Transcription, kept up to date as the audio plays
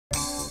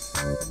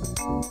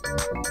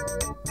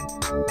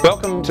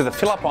Welcome to the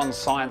Fill Up on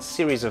Science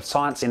series of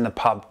Science in the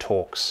Pub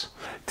talks.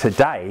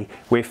 Today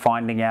we're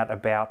finding out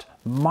about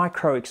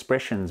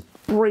microexpressions,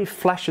 brief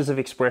flashes of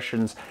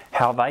expressions,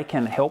 how they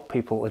can help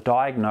people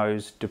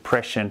diagnose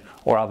depression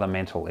or other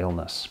mental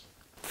illness.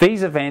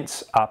 These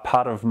events are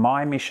part of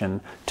my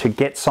mission to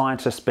get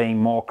scientists being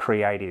more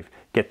creative,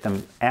 get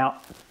them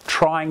out,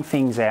 trying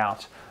things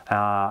out,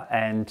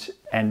 and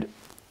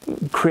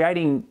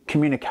creating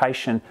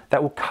communication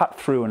that will cut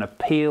through and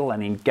appeal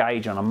and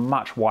engage on a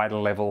much wider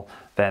level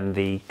than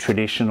the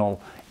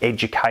traditional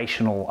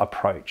educational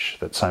approach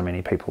that so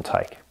many people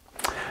take.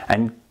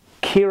 And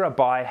Keira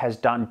Bai has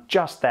done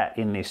just that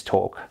in this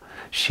talk.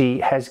 She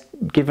has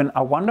given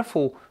a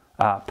wonderful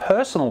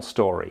personal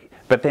story,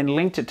 but then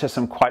linked it to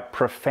some quite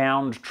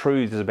profound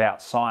truths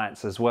about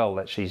science as well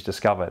that she's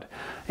discovered.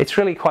 It's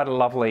really quite a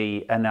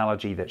lovely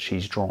analogy that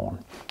she's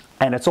drawn.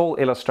 And it's all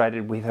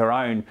illustrated with her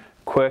own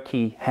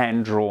quirky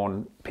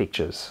hand-drawn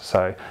pictures,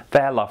 so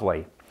they're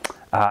lovely.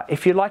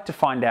 If you'd like to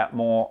find out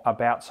more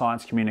about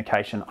science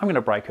communication, I'm going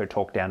to break her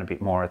talk down a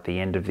bit more at the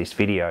end of this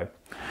video.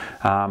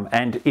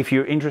 And if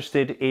you're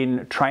interested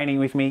in training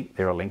with me,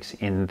 there are links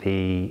in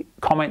the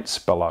comments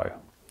below.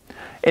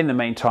 In the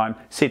meantime,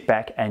 sit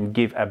back and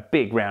give a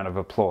big round of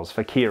applause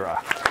for Keira.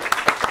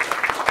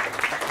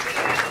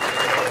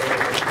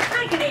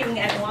 Hi, good evening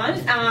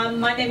everyone.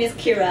 My name is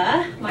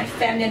Keira. My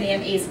family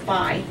name is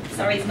Bai.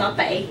 Sorry, it's not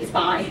Bai, it's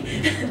Bai.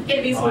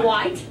 It means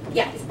white.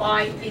 Yeah, it's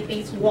Bai. It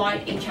means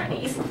white in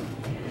Chinese.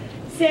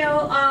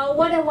 So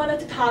what I wanted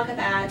to talk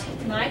about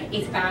tonight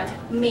is about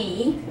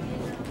me.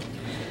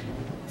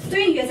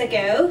 3 years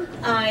ago,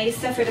 I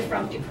suffered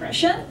from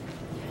depression.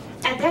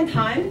 At that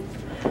time,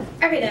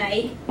 every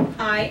day,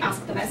 I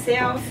asked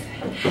myself,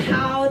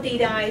 how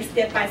did I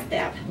step by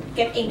step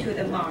get into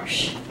the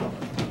marsh?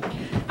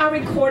 I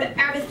recorded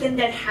everything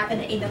that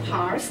happened in the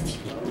past,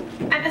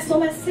 and I saw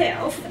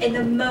myself in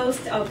the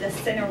most of the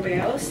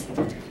scenarios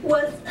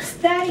was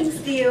standing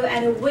still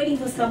and waiting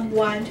for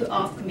someone to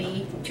ask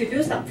me to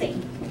do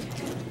something.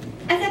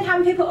 At that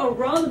time, people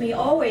around me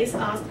always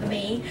asked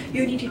me,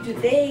 you need to do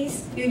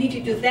this, you need to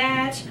do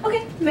that.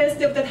 Okay,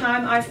 most of the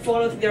time I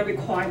followed their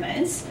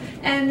requirements.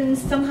 And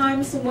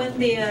sometimes when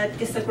they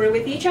disagree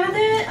with each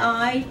other,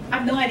 I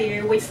have no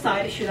idea which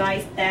side should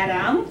I stand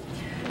on.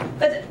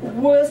 But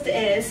worst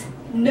is,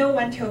 no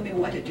one told me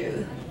what to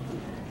do.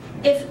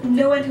 If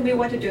no one told me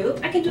what to do,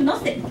 I can do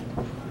nothing.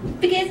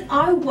 Because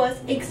I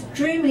was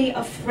extremely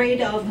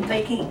afraid of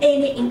making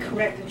any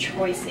incorrect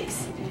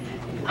choices.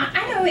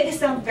 I know it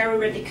sounds very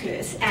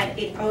ridiculous, and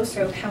it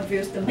also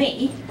confused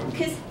me,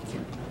 because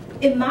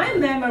in my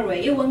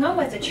memory, when I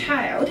was a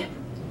child,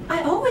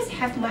 I always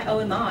have my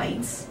own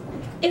minds.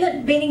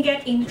 Even being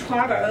get in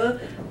trouble,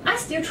 I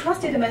still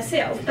trusted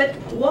myself, but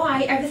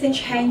why everything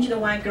changed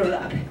when I grew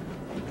up?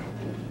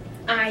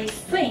 I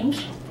think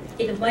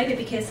it might be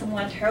because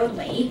someone told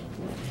me,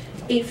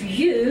 if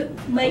you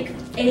make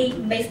any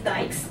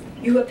mistakes,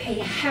 you will pay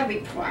a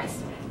heavy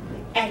price,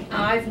 and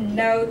I've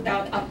no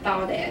doubt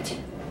about it.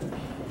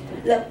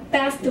 The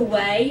best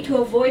way to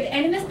avoid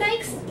any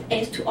mistakes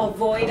is to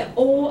avoid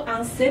all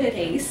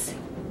uncertainties.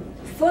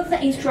 For the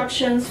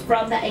instructions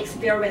from the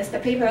experienced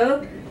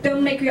people,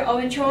 don't make your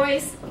own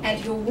choice and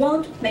you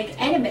won't make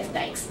any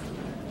mistakes.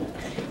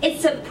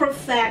 It's a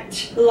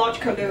perfect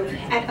logical loop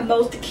and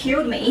almost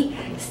killed me,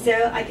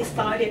 so I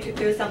decided to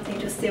do something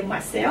to save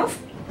myself.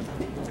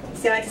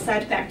 So I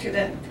decided back to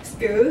the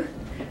school,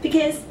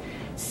 because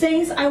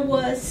since I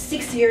was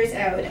 6 years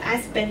old, I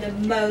spent the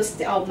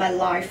most of my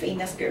life in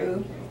the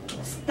school.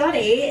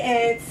 Study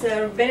is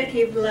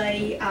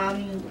relatively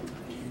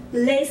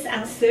less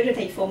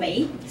uncertainty for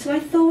me, so I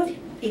thought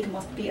it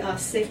must be a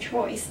safe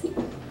choice.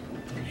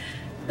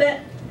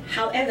 But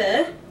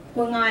however,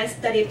 when I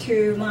studied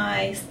to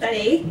my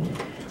study,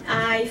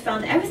 I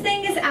found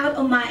everything is out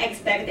of my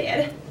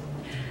expected.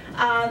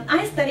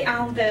 I studied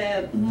on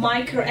the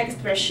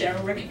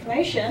microexpression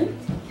recognition.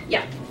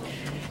 Yeah.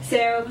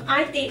 So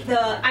I studied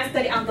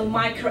on the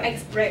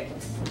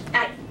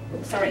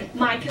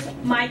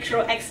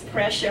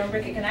microexpression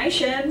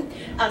recognition,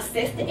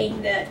 assist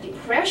in the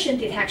depression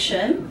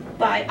detection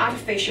by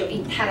artificial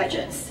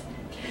intelligence.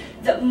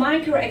 The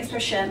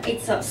microexpression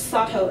is a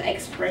subtle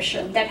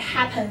expression that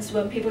happens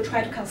when people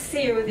try to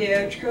conceal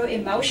their true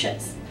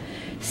emotions.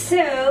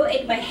 So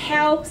it may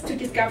help to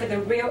discover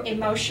the real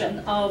emotion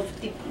of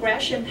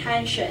depression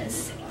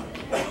patients,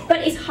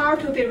 but it's hard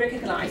to be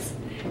recognized.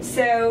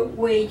 So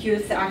we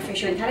use the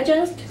artificial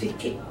intelligence to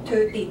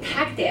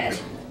detect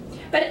it.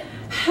 But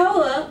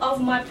whole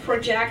of my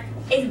project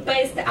is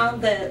based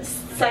on the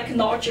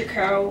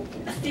psychological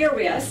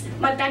theories.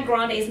 My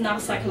background is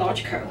not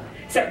psychological.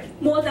 So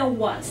more than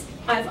once,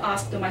 I've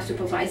asked my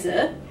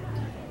supervisor,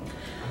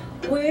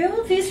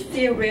 will these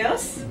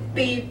theories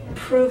be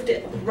proved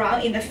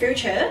wrong in the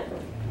future?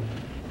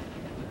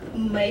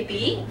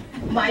 Maybe,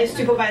 my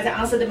supervisor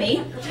answered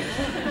me.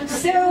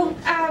 So,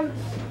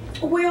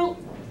 will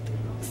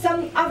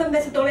some other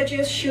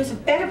methodologies shows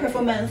better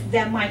performance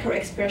than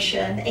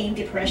microexpression in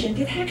depression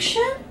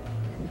detection?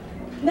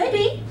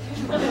 Maybe.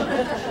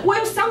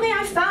 Well, something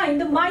I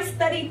find my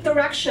study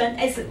direction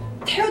is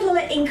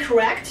totally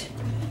incorrect.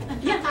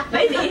 Yeah,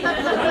 maybe.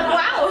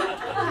 Wow.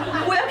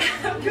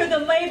 Welcome to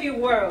the maybe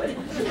world.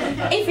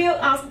 If you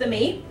asked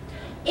me,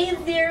 is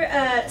there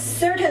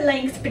certain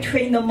links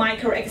between the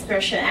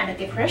microexpression and the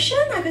depression?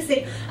 I could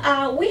say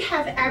we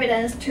have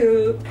evidence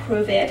to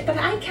prove it, but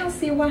I can't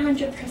say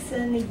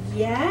 100%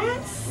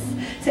 yes.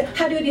 So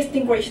how do you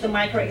distinguish the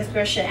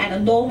microexpression and the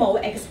normal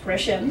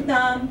expression?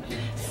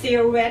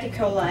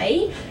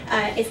 Theoretically,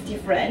 it's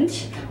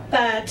different,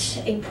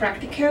 but in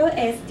practical,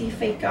 it's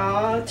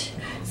difficult.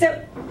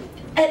 So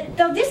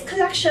does this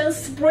collection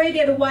spread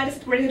it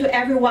widespread to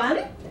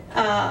everyone?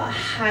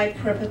 High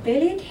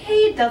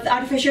probability that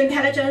artificial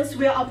intelligence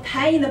will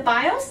obtain the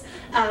bias.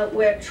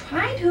 We're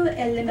trying to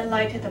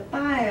eliminate the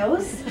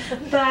bias,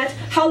 but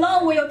how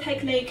long will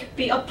technique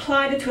be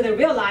applied to the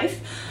real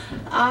life?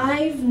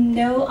 I've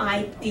no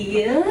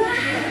idea.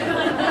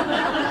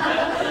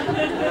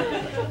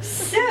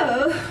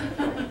 So,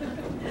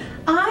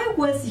 I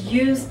was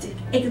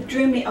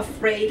extremely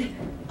afraid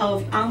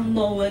of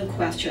unknown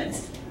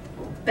questions,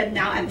 but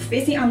now I'm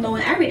facing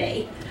unknown every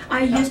day.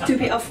 I used to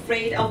be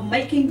afraid of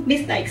making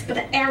mistakes, but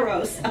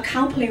errors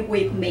accompany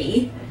with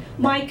me.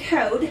 My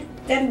code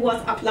that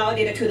was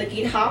uploaded to the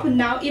GitHub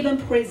now even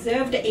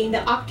preserved in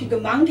the Arctic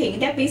mountain.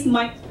 That means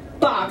my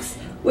bugs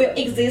will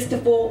exist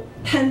for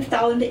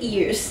 10,000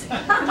 years. So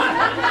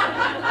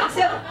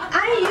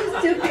I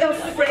used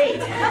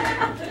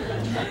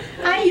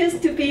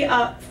to be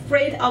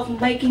afraid of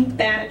making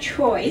bad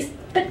choice.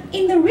 But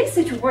in the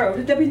research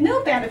world, there is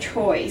no bad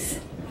choice.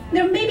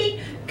 There may be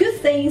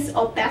good things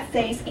or bad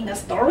things in a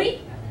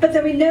story, but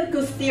there is no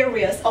good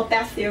theories or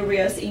bad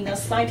theories in a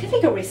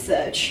scientific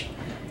research.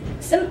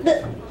 So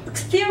the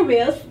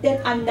theories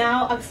that are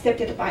now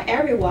accepted by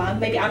everyone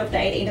may be out of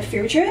date in the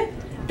future,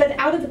 but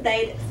out of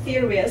date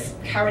theories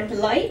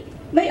currently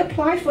may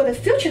apply for the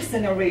future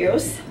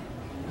scenarios.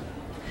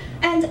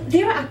 And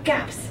there are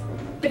gaps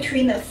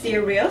between the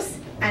theories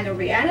and the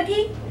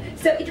reality,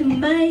 so it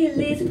may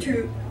lead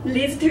to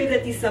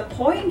the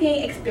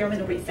disappointing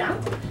experiment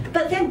result,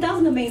 but that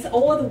doesn't mean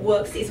all the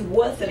work is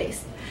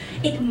worthless.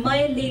 It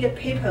may lead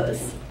people,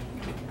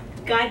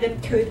 guide them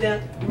to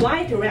the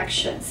right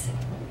directions.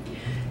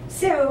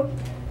 So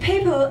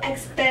people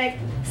expect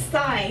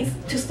science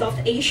to solve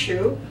the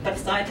issue, but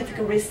scientific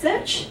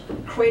research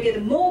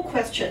created more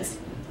questions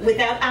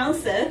without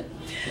answer.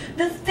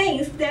 The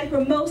things that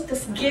were most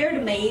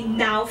scared me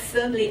now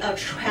firmly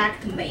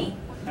attract me.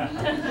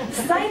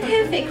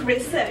 Scientific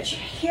research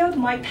healed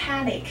my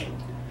panic,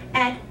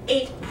 and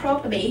it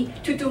prompted me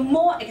to do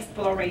more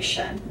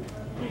exploration.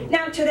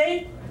 Now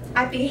today,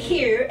 I've been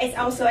here, it's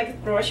also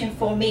exploration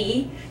for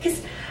me,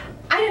 because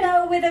I don't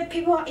know whether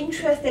people are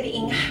interested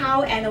in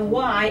how and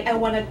why I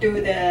want to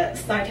do the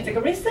scientific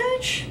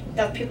research.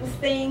 Does people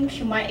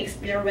think my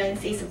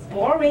experience is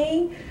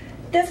boring?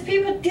 Does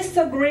people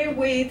disagree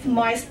with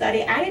my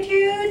study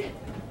attitude?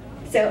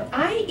 So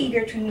I'm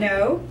eager to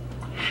know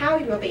how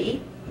it will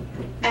be.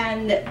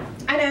 And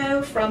I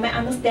know from my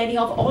understanding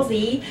of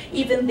Aussie,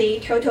 even they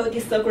totally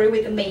disagree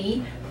with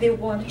me, they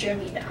won't jam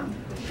me down.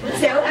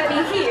 So I'll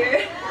be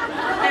here.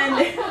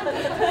 And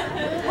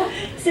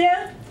so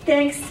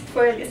thanks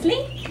for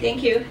listening.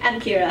 Thank you. I'm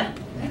Keira.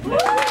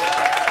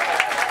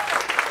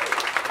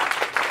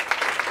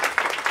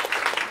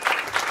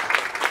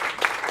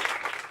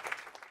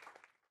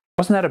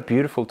 Wasn't that a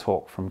beautiful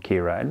talk from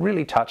Keira? It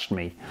really touched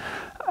me.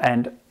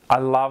 And I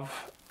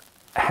love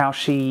how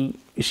she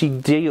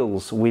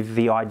deals with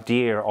the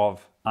idea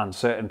of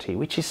uncertainty,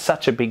 which is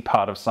such a big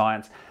part of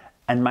science,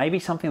 and maybe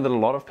something that a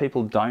lot of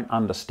people don't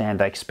understand.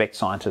 They expect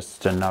scientists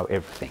to know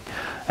everything,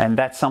 and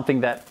that's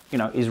something that, you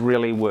know, is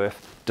really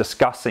worth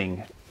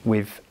discussing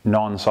with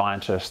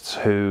non-scientists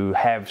who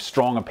have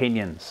strong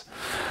opinions.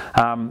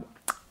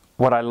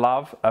 What I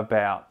love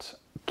about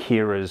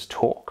Keira's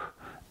talk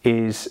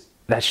is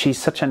that she's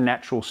such a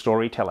natural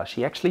storyteller.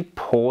 She actually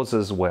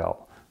pauses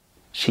well.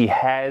 She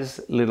has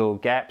little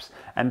gaps,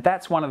 and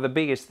that's one of the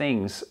biggest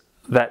things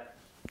that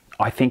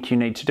I think you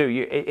need to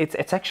do.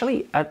 It's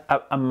actually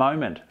a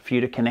moment for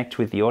you to connect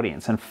with the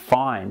audience and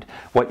find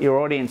what your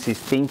audience is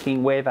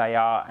thinking, where they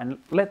are, and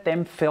let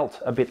them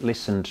felt a bit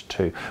listened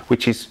to,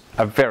 which is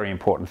a very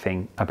important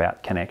thing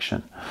about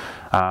connection.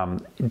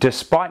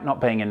 Despite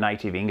not being a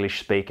native English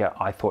speaker,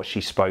 I thought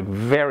she spoke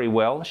very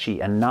well. She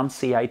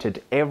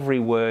enunciated every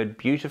word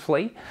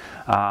beautifully,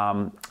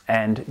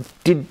 and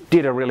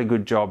did a really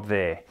good job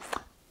there.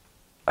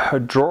 Her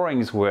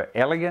drawings were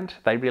elegant.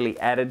 They really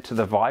added to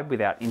the vibe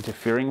without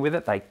interfering with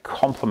it. They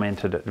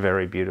complemented it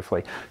very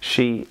beautifully.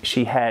 She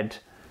had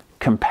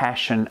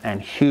compassion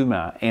and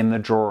humour in the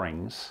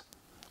drawings,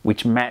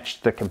 which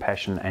matched the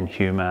compassion and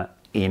humour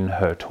in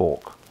her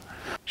talk.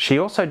 She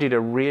also did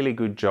a really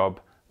good job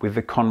with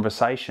the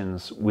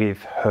conversations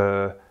with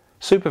her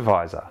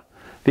supervisor.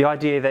 The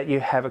idea that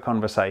you have a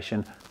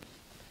conversation,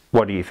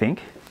 what do you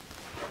think?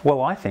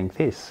 Well, I think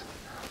this.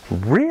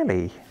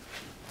 Really?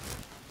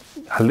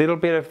 A little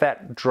bit of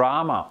that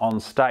drama on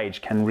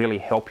stage can really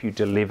help you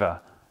deliver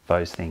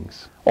those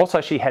things.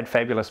 Also, she had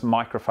fabulous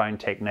microphone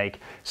technique.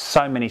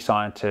 So many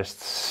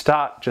scientists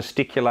start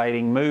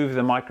gesticulating, move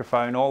the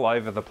microphone all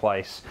over the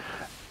place,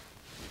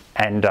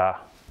 and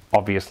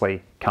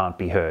obviously can't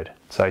be heard.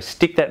 So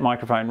stick that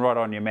microphone right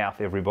on your mouth,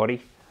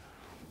 everybody.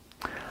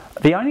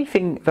 The only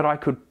thing that I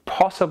could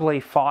possibly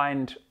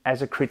find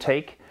as a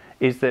critique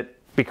is that,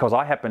 because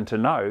I happen to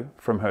know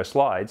from her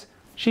slides,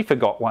 she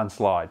forgot one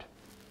slide,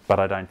 but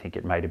I don't think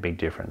it made a big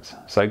difference.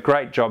 So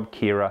great job,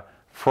 Keira,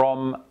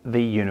 from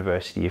the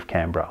University of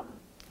Canberra.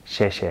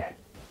 Share.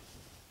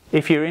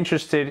 If you're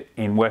interested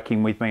in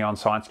working with me on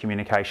science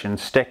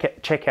communications,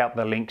 check out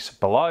the links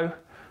below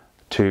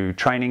to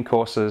training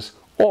courses,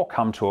 or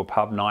come to a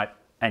pub night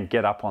and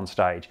get up on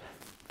stage.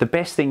 The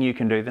best thing you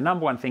can do, the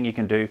number one thing you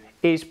can do,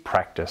 is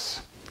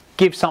practice.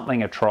 Give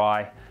something a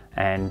try,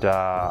 and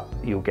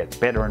you'll get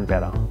better and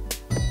better.